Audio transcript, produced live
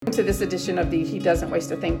to this edition of the He Doesn't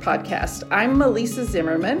Waste a Thing podcast. I'm Melissa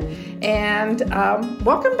Zimmerman, and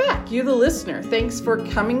welcome back, you the listener. Thanks for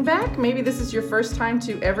coming back. Maybe this is your first time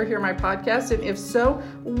to ever hear my podcast, and if so,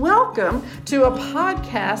 welcome to a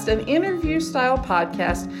podcast, an interview-style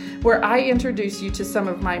podcast, where I introduce you to some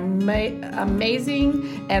of my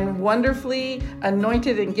amazing and wonderfully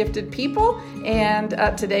anointed and gifted people, and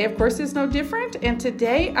today, of course, is no different, and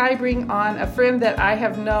today I bring on a friend that I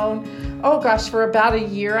have known for about a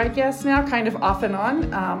year, I guess now, kind of off and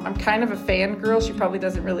on. I'm kind of a fangirl. She probably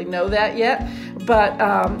doesn't really know that yet, but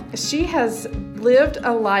she has lived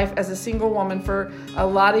a life as a single woman for a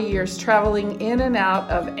lot of years, traveling in and out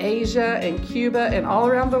of Asia and Cuba and all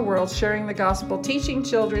around the world, sharing the gospel, teaching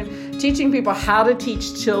children, teaching people how to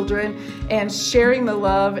teach children, and sharing the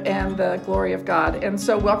love and the glory of God. And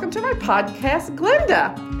so welcome to my podcast,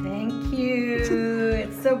 Glenda. Thank you.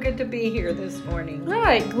 It's so good to be here this morning.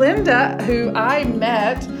 Right. Glenda, who I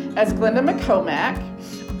met as Glenda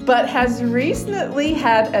McCormack, but has recently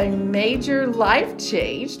had a major life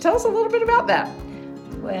change. Tell us a little bit about that.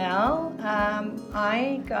 Well,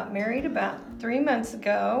 I got married about 3 months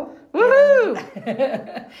ago.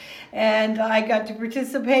 Woohoo! And I got to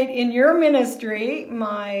participate in your ministry.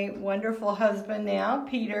 My wonderful husband now,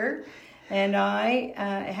 Peter, and I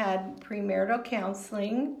had premarital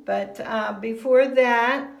counseling. But before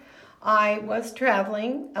that, I was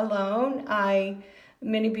traveling alone.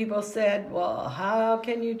 Many people said, well, how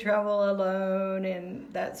can you travel alone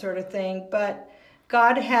and that sort of thing. But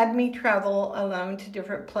God had me travel alone to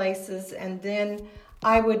different places, and then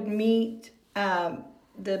I would meet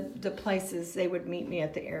the places. They would meet me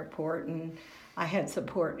at the airport, and I had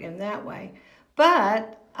support in that way.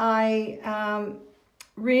 But I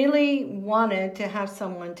really wanted to have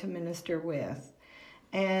someone to minister with.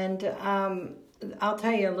 And I'll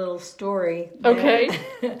tell you a little story. Okay.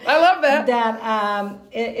 I love that.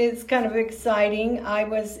 It's kind of exciting. I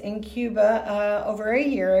was in Cuba over a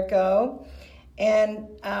year ago, and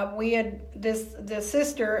we had the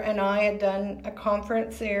sister and I had done a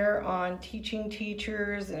conference there on teaching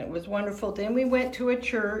teachers, and it was wonderful. Then we went to a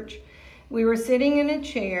church. We were sitting in a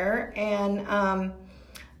chair, and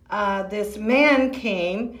this man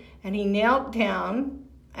came, and he knelt down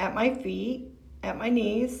at my feet, at my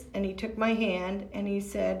knees, and he took my hand, and he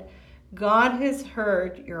said, God has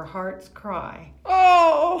heard your heart's cry.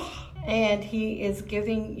 Oh! And he is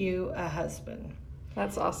giving you a husband.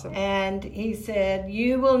 That's awesome. And he said,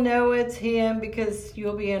 you will know it's him because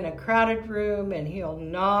you'll be in a crowded room, and he'll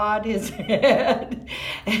nod his head.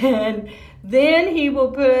 And then he will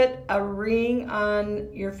put a ring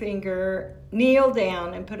on your finger, kneel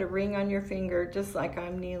down and put a ring on your finger, just like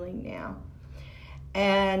I'm kneeling now.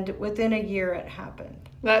 And within a year, it happened.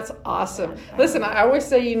 That's awesome. Listen, I always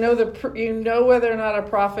say you know whether or not a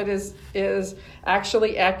prophet is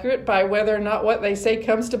actually accurate by whether or not what they say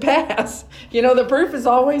comes to pass. You know, the proof is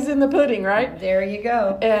always in the pudding, right? There you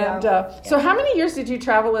go. And so how many years did you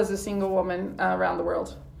travel as a single woman around the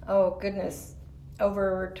world? Oh, goodness.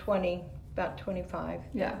 Over 20, about 25.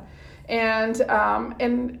 Yeah. And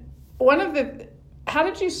how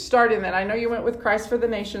did you start in that? I know you went with Christ for the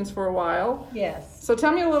Nations for a while. Yes. So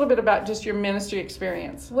tell me a little bit about just your ministry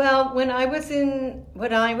experience. Well, when I was in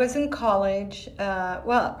college,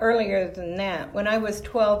 earlier than that, when I was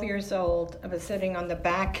 12 years old, I was sitting on the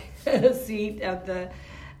back seat of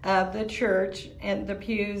the church and the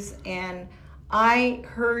pews, and I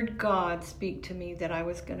heard God speak to me that I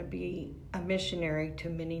was going to be a missionary to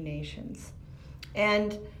many nations.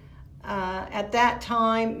 And at that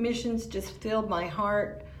time, missions just filled my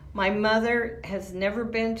heart. My mother has never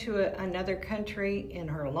been to another country in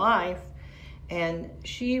her life, and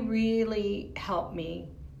she really helped me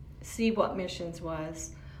see what missions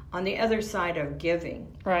was on the other side of giving.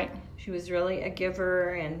 Right. She was really a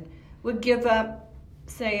giver and would give up,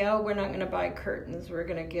 say, oh, we're not going to buy curtains, we're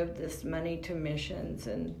going to give this money to missions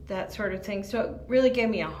and that sort of thing. So it really gave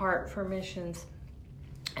me a heart for missions.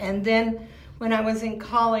 And then when I was in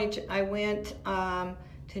college, I went to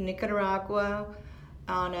Nicaragua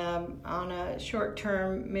on a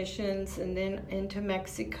short-term missions, and then into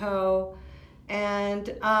Mexico.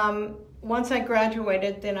 And once I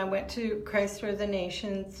graduated, then I went to Christ for the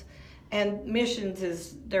Nations, and missions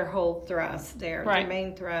is their whole thrust there, right. Their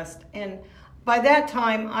main thrust. And by that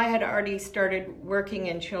time, I had already started working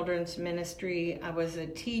in children's ministry. I was a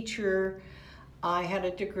teacher. I had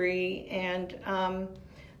a degree, and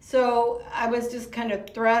so I was just kind of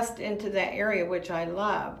thrust into that area, which I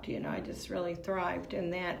loved. You know, I just really thrived in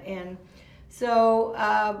that. And so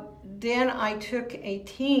then I took a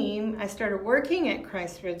team. I started working at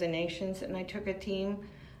Christ for the Nations, and I took a team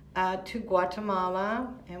to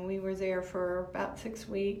Guatemala, and we were there for about 6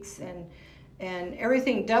 weeks, and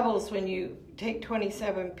everything doubles when you take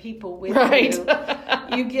 27 people with right.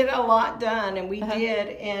 you. You get a lot done, and we did.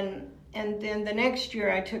 And then the next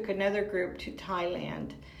year, I took another group to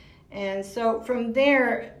Thailand. And so from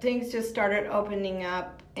there, things just started opening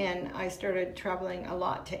up, and I started traveling a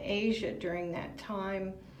lot to Asia during that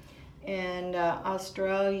time, and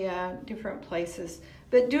Australia, different places,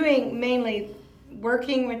 but doing mainly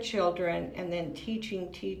working with children and then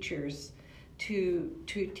teaching teachers to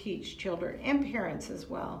teach children and parents as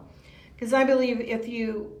well. Because I believe if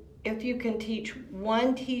you can teach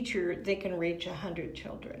one teacher, they can reach 100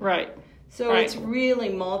 children. Right. So it's really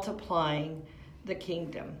multiplying the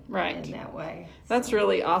kingdom in that way. That's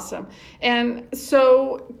really awesome. And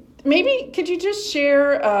so maybe could you just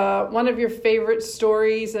share one of your favorite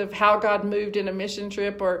stories of how God moved in a mission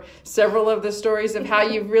trip, or several of the stories of how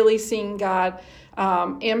you've really seen God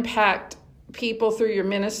impact people through your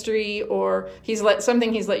ministry, or He's let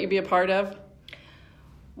you be a part of?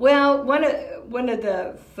 Well, one of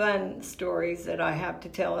the fun stories that I have to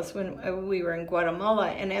tell is when we were in Guatemala,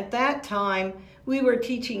 and at that time we were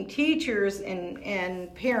teaching teachers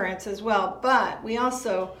and parents as well, but we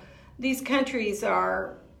also, these countries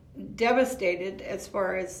are devastated as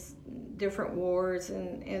far as different wars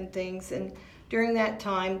and things, and during that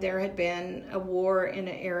time there had been a war in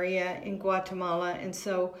an area in Guatemala, and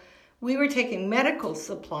so we were taking medical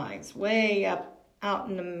supplies way up out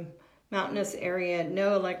in the mountainous area,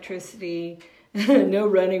 no electricity, no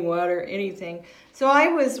running water, anything. So I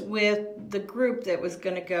was with the group that was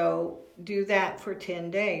going to go do that for 10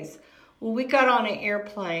 days. Well, we got on an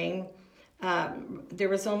airplane. There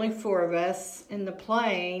was only 4 of us in the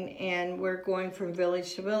plane, and we're going from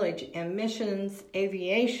village to village. And Missions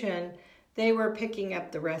Aviation, they were picking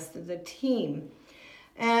up the rest of the team.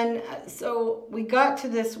 And so we got to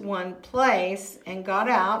this one place and got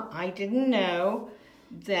out. I didn't know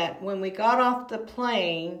that when we got off the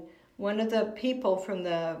plane, one of the people from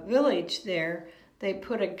the village there, they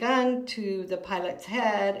put a gun to the pilot's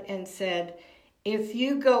head and said, if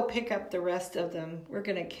you go pick up the rest of them, we're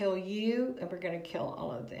going to kill you and we're going to kill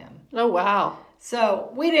all of them. Oh, wow.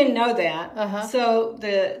 So we didn't know that. Uh-huh. So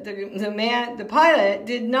the pilot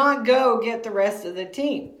did not go get the rest of the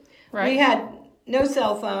team. Right. We had no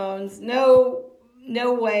cell phones, no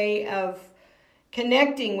way of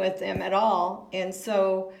connecting with them at all. And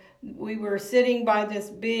so we were sitting by this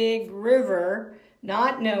big river,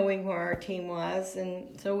 not knowing where our team was.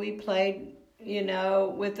 And so we played,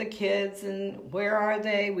 with the kids, and where are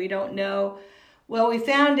they? We don't know. Well, we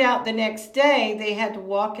found out the next day they had to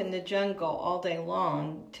walk in the jungle all day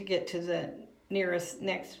long to get to the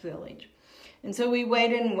next village. And so we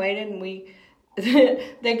waited and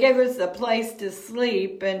they gave us a place to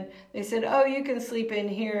sleep, and they said, oh, you can sleep in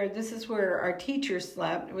here. This is where our teacher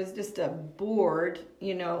slept. It was just a board,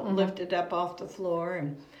 lifted up off the floor.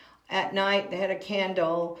 And at night they had a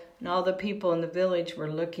candle, and all the people in the village were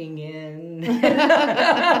looking in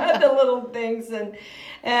the little things.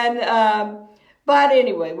 But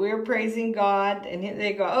anyway, we were praising God, and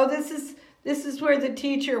they go, oh, this is where the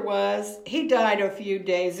teacher was. He died a few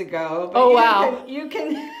days ago. But wow. You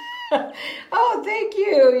can oh, thank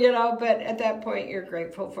you, but at that point you're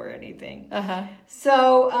grateful for anything. Uh-huh.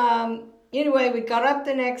 So anyway, we got up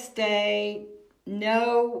the next day,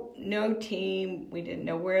 no team. We didn't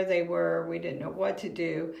know where they were. We didn't know what to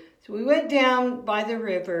do. So we went down by the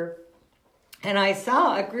river, and I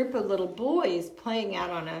saw a group of little boys playing out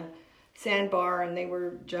on a sandbar, and they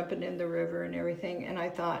were jumping in the river and everything. And I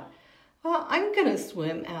thought, well, I'm going to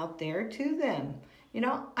swim out there to them.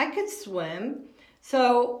 I could swim.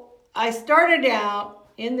 So I started out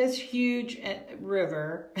in this huge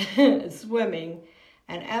river swimming,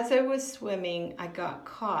 and as I was swimming, I got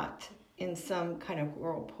caught in some kind of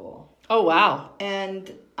whirlpool. Oh, wow.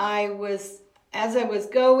 And as I was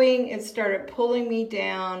going, it started pulling me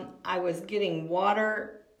down. I was getting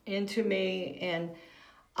water into me, and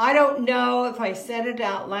I don't know if I said it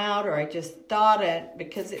out loud or I just thought it,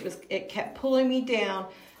 because it kept pulling me down.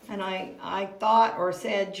 And I thought or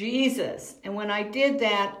said, Jesus. And when I did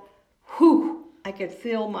that, I could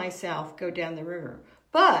feel myself go down the river.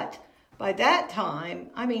 But by that time,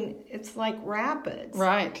 it's like rapids.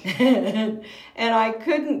 Right. And I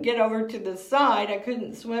couldn't get over to the side. I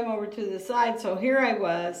couldn't swim over to the side. So here I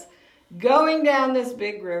was going down this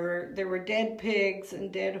big river. There were dead pigs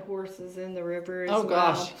and dead horses in the river as well. Oh,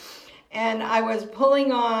 gosh. And I was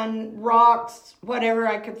pulling on rocks, whatever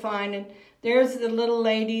I could find. And there's the little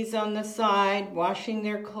ladies on the side washing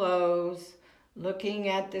their clothes, looking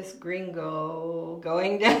at this gringo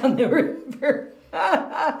going down the river.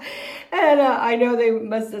 And I know they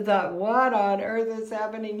must have thought, what on earth is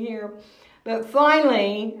happening here? But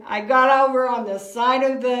finally, I got over on the side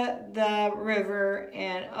of the river,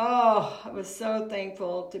 and I was so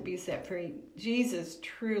thankful to be set free. Jesus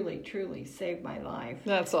truly, truly saved my life.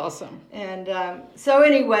 That's awesome. And so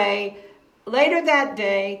anyway, later that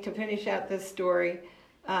day, to finish out this story,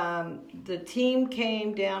 the team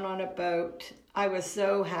came down on a boat. I was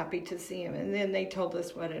so happy to see him. And then they told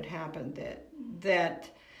us what had happened, that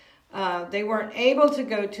they weren't able to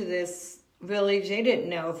go to this village. They didn't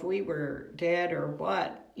know if we were dead or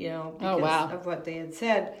what, because of what they had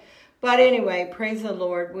said. But anyway, praise the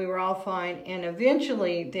Lord, we were all fine. And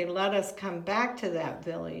eventually they let us come back to that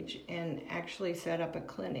village and actually set up a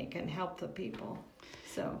clinic and help the people.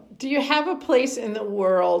 So, do you have a place in the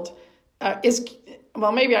world,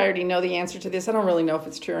 maybe I already know the answer to this. I don't really know if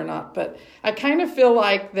it's true or not, but I kind of feel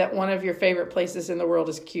like that one of your favorite places in the world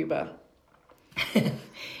is Cuba.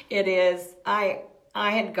 It is. I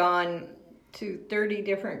had gone to 30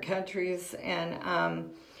 different countries, and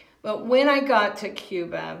but when I got to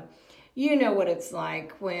Cuba, you know what it's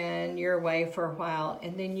like when you're away for a while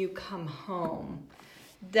and then you come home.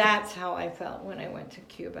 That's how I felt when I went to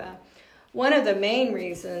Cuba. One of the main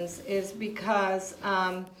reasons is because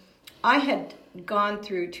I had gone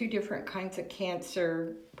through 2 different kinds of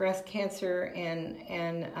cancer, breast cancer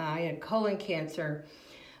and I had colon cancer.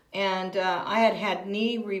 And I had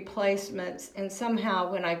knee replacements, and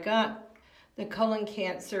somehow when I got the colon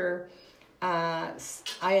cancer, I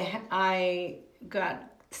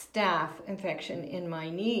got staph infection in my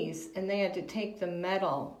knees, and they had to take the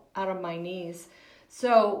metal out of my knees.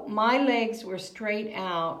 So my legs were straight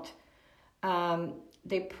out.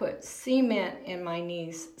 They put cement in my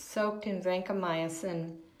knees, soaked in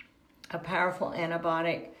vancomycin, a powerful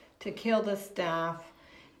antibiotic, to kill the staph.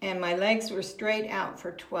 And my legs were straight out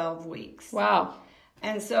for 12 weeks. Wow.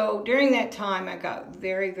 And so during that time, I got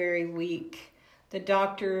very, very weak. The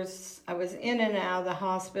doctors, I was in and out of the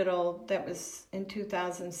hospital. That was in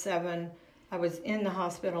 2007. I was in the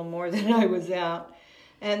hospital more than I was out.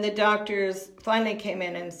 And the doctors finally came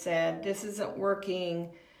in and said, this isn't working.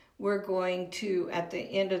 We're going to, at the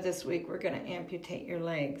end of this week, we're going to amputate your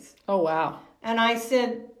legs. Oh, wow. And I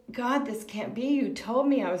said, God, this can't be. You told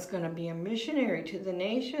me I was going to be a missionary to the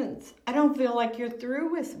nations. I don't feel like you're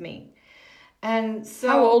through with me. And so,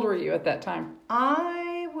 how old were you at that time?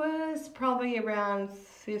 I was probably around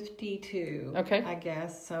 52, okay, I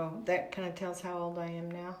guess. So that kind of tells how old I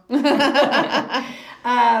am now.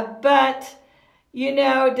 But,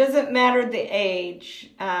 it doesn't matter the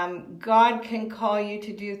age. God can call you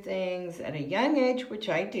to do things at a young age, which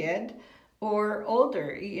I did, or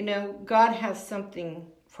older. God has something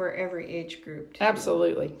for every age group too.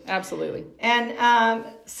 Absolutely. And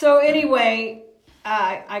so anyway,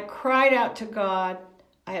 I cried out to God.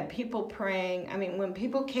 I had people praying. I mean, when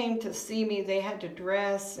people came to see me, they had to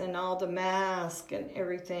dress and all the mask and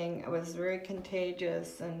everything. I was very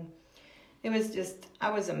contagious, and it was just,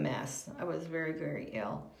 I was a mess. I was very, very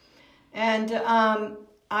ill. And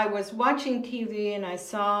I was watching TV, and I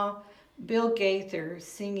saw Bill Gaither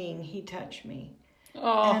singing "He Touched Me."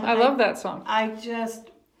 Oh, and I love that song.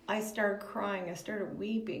 I started crying. I started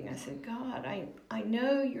weeping. I said, God, I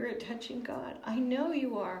know you're a touching God. I know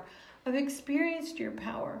you are. I've experienced your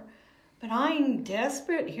power, but I'm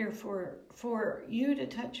desperate here for you to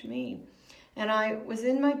touch me. And I was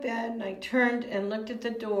in my bed, and I turned and looked at the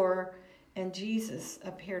door, and Jesus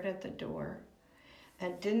appeared at the door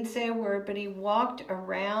and didn't say a word, but he walked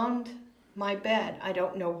around my bed. I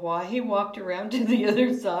don't know why he walked around to the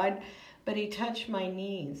other side, but he touched my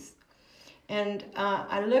knees. And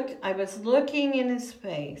I was looking in his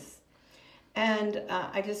face, and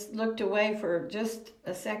I just looked away for just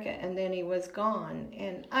a second, and then he was gone.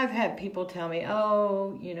 And I've had people tell me,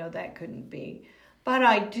 that couldn't be. But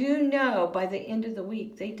I do know by the end of the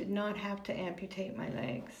week, they did not have to amputate my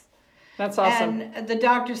legs. That's awesome. And the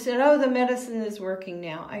doctor said, the medicine is working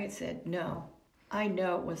now. I said, no, I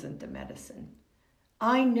know it wasn't the medicine.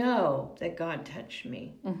 I know that God touched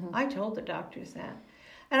me. Mm-hmm. I told the doctors that.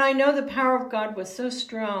 And I know the power of God was so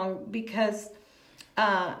strong because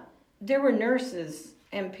there were nurses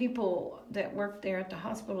and people that worked there at the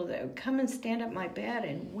hospital that would come and stand at my bed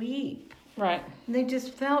and weep. Right. And they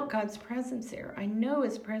just felt God's presence there. I know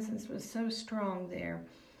his presence was so strong there.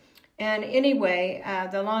 And anyway,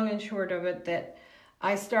 the long and short of it, that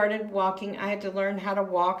I started walking. I had to learn how to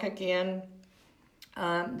walk again.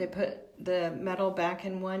 They put the metal back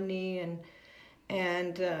in one knee and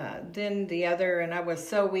then the other, and I was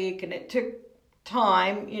so weak, and it took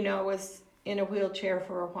time. I was in a wheelchair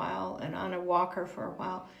for a while and on a walker for a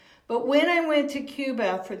while. But when I went to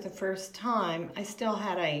Cuba for the first time, I still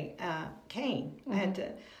had a cane.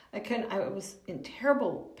 I was in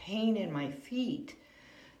terrible pain in my feet.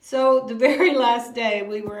 So the very last day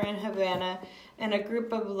we were in Havana, and a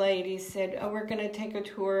group of ladies said, "Oh, we're going to take a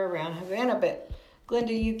tour around Havana, but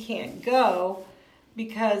Glenda, you can't go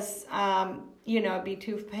because, it'd be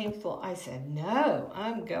too painful." I said, "No,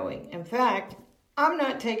 I'm going. In fact, I'm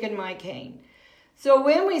not taking my cane." So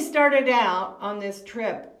when we started out on this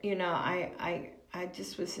trip, I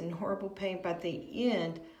just was in horrible pain. By the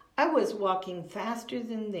end, I was walking faster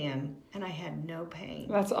than them, and I had no pain.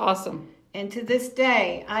 That's awesome. And to this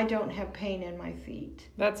day, I don't have pain in my feet.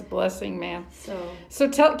 That's a blessing, man. So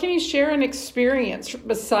can you share an experience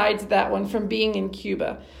besides that one from being in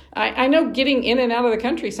Cuba? I know getting in and out of the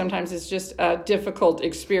country sometimes is just a difficult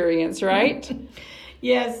experience, right?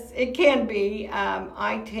 Yes, it can be.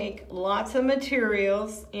 I take lots of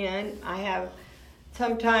materials in. I have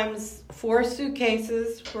sometimes 4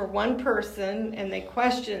 suitcases for one person, and they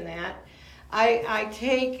question that. I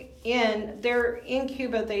take in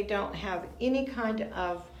Cuba, they don't have any kind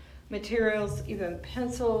of materials, even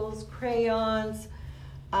pencils, crayons,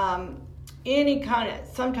 any kind of,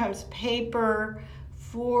 sometimes paper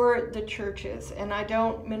for the churches. And I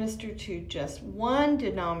don't minister to just one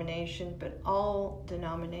denomination, but all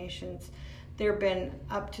denominations. There have been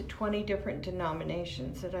up to 20 different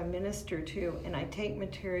denominations that I minister to, and I take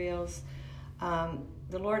materials.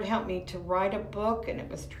 The Lord helped me to write a book, and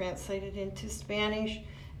it was translated into Spanish,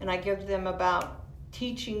 and I give them about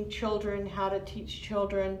teaching children, how to teach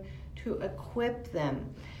children, to equip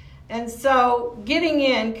them. And so getting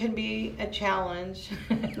in can be a challenge.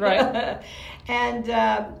 Right. And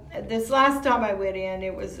this last time I went in,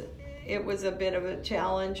 it was a bit of a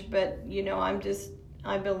challenge, but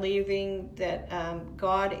I'm believing that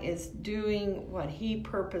God is doing what He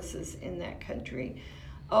purposes in that country.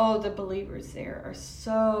 Oh, the believers there are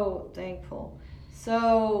so thankful,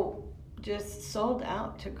 so just sold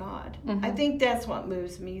out to God. Mm-hmm. I think that's what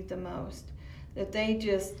moves me the most, that they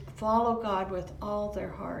just follow God with all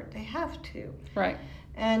their heart. They have to. Right.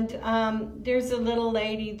 And there's a little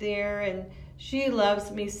lady there, and she loves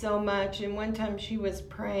me so much. And one time she was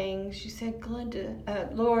praying. She said, "Glenda,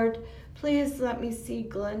 Lord, please let me see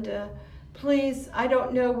Glenda. Please, I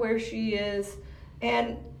don't know where she is."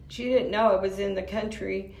 And she didn't know it was in the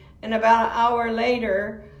country. And about an hour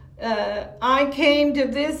later, I came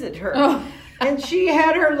to visit her. Oh. And she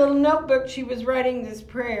had her little notebook. She was writing this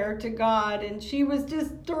prayer to God, and she was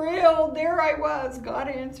just thrilled. There I was. God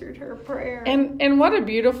answered her prayer. And what a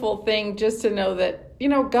beautiful thing just to know that,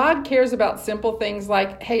 God cares about simple things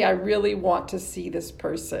like, hey, I really want to see this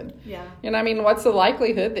person. Yeah. And what's the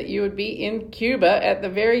likelihood that you would be in Cuba at the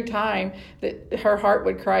very time that her heart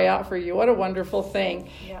would cry out for you? What a wonderful thing.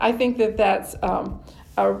 Yeah. I think that that's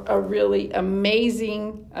a really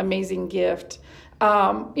amazing gift.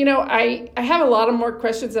 I have a lot of more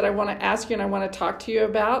questions that I want to ask you and I want to talk to you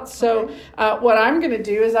about. So what I'm going to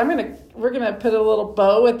do is we're going to put a little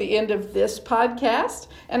bow at the end of this podcast,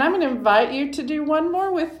 and I'm going to invite you to do one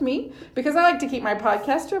more with me, because I like to keep my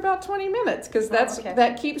podcast to about 20 minutes because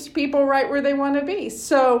that keeps people right where they want to be.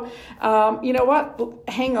 So, you know what?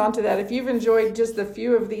 Hang on to that. If you've enjoyed just a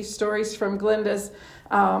few of these stories from Glenda's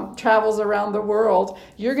travels around the world,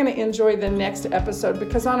 you're going to enjoy the next episode,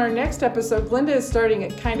 because on our next episode, Glenda is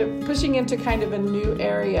starting pushing into kind of a new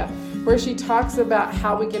area where she talks about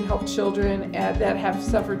how we can help children that have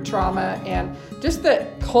suffered trauma and just the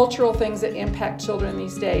cultural things that impact children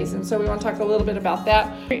these days. And so we want to talk a little bit about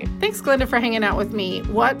that. Thanks, Glenda, for hanging out with me.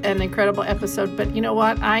 What an incredible episode. But you know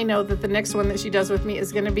what? I know that the next one that she does with me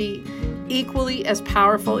is going to be equally as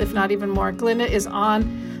powerful, if not even more. Glenda is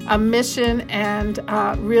on a mission and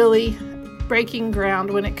really breaking ground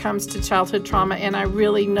when it comes to childhood trauma, and I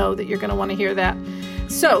really know that you're going to want to hear that.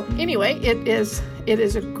 So anyway, it is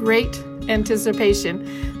a great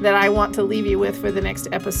anticipation that I want to leave you with for the next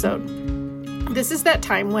episode. This is that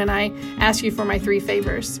time when I ask you for my 3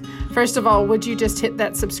 favors. First of all, would you just hit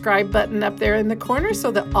that subscribe button up there in the corner so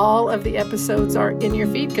that all of the episodes are in your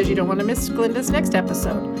feed, because you don't want to miss Glenda's next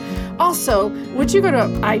episode. Also, would you go to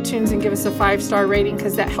iTunes and give us a 5-star rating,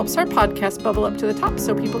 because that helps our podcast bubble up to the top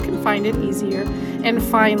so people can find it easier. And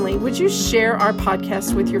finally, would you share our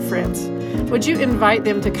podcast with your friends? Would you invite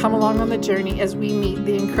them to come along on the journey as we meet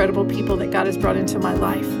the incredible people that God has brought into my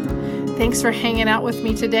life? Thanks for hanging out with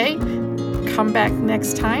me today. Come back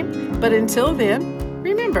next time. But until then,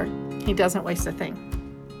 remember, He doesn't waste a thing.